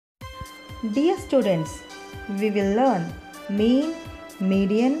Dear students, we will learn mean,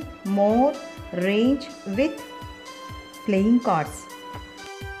 median, mode, range with playing cards.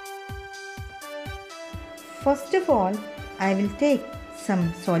 First of all, I will take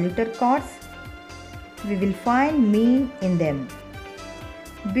some solitaire cards. We will find mean in them.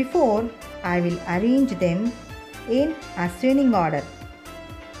 Before, I will arrange them in ascending order.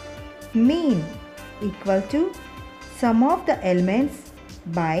 Mean equal to sum of the elements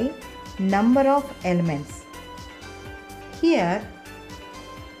by number of elements. Here,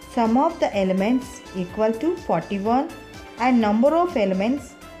 sum of the elements equal to 41 and number of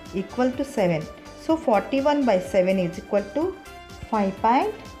elements equal to 7. So 41 by 7 is equal to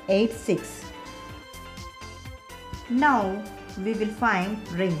 5.86. Now we will find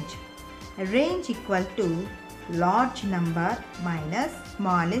range. Range equal to large number minus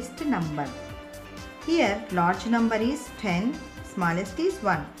smallest number. Here large number is 10, smallest is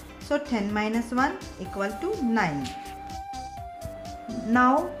 1. So 10 minus 1 equal to 9.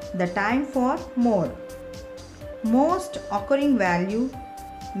 Now the time for mode. Most occurring value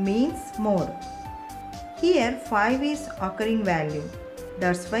means mode. Here 5 is occurring value.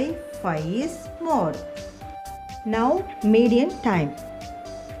 That's why 5 is mode. Now median time.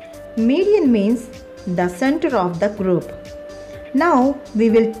 Median means the center of the group. Now we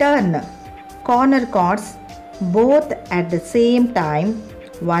will turn corner cards both at the same time,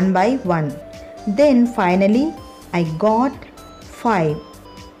 one by one. Then finally I got 5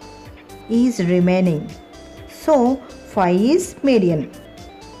 is remaining. So 5 is median.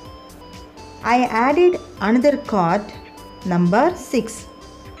 I added another card, number 6.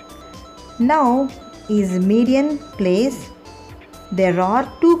 Now is median place. There are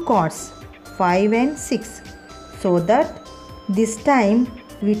two cards, 5 and 6. So that this time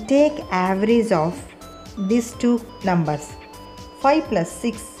we take average of these two numbers. 5 plus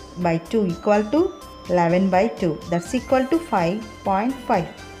 6 by 2 equal to 11 by 2. That's equal to 5.5.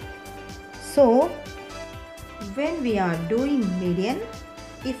 So when we are doing median,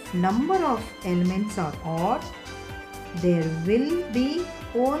 if number of elements are odd, there will be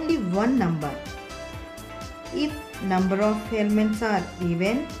only one number. If number of elements are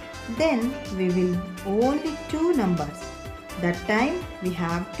even, then we will only two numbers. That time we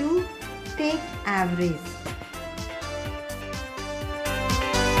have to take average.